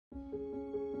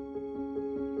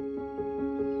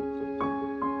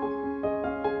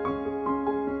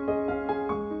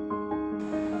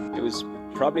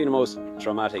probably the most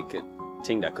traumatic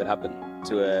thing that could happen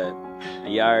to a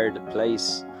yard, a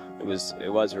place. It was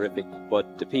horrific,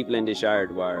 but the people in this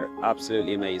yard were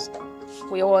absolutely amazing.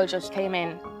 We all just came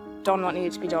in, done what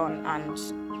needed to be done,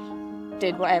 and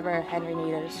did whatever Henry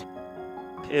needed.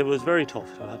 It was very tough,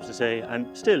 I have to say,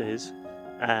 and still is.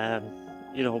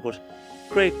 You know, but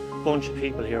great bunch of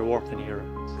people here working here.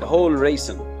 The whole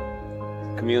racing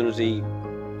community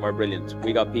were brilliant.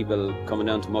 We got people coming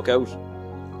down to muck out,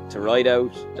 to ride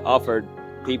out, offered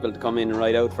people to come in and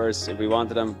ride out for us if we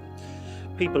wanted them.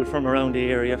 People from around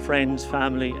the area, friends,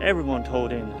 family, everyone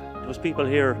towed in. There was people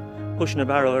here pushing a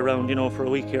barrow around, you know, for a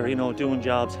week here, you know, doing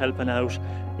jobs, helping out.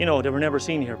 You know, they were never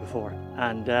seen here before,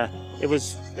 and it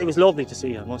was lovely to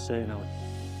see, I must say. You know.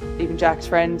 Even Jack's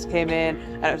friends came in,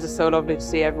 and it was just so lovely to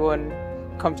see everyone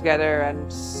come together and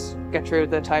get through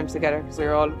the times together, because we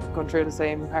were all going through the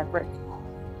same heartbreak.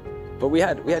 But we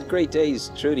had great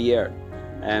days through the year.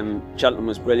 Cheltenham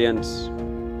was brilliant.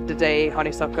 The day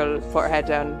Honeysuckle put her head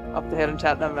down up the hill in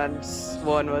Cheltenham and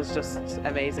won was just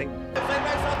amazing.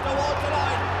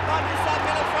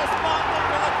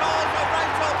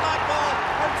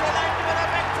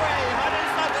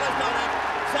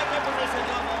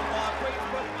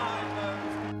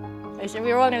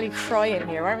 We were all nearly crying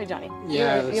here, weren't we, Johnny?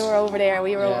 Yeah. You were over there,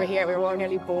 we were over here, we were all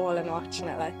nearly bawling watching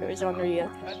it, like, it was unreal.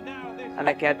 And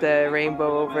like, had the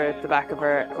rainbow over the back of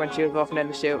her when she was walking in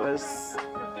the chute was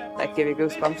like, give you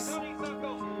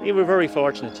goosebumps. We were very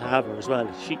fortunate to have her as well.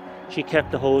 She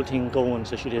kept the whole thing going,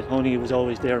 so she did. Honey was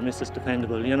always there, Mrs.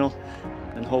 Dependable, you know,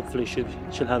 and hopefully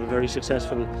she'll have a very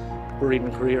successful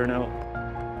breeding career now.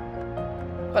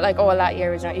 But like all that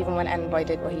year, was even when Envoy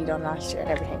did what he done last year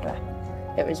and everything, like,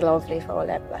 it was lovely for all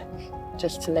them, like,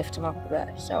 just to lift him up a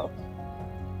bit, so.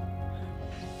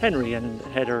 Henry and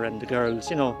Heather and the girls,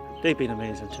 you know, they've been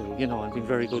amazing too, you know, and been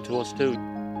very good to us too.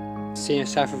 Senior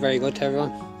staff are very good to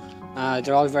everyone.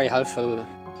 They're all very helpful,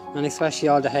 and especially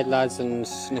all the head lads and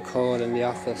Nicole in the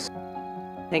office.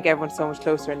 I think everyone's so much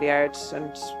closer in the yard,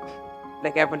 and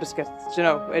like everyone just gets, you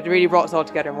know, it really brought us all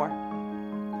together more.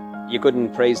 You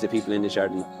couldn't praise the people in this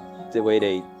yard and the way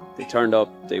they turned up,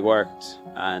 they worked,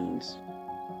 and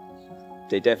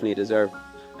they definitely deserve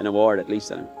an award at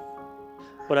least.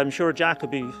 But I'm sure Jack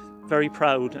would be very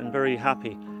proud and very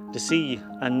happy to see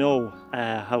and know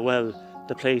how well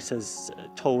the place has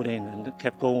towed in and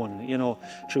kept going, you know,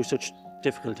 through such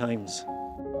difficult times.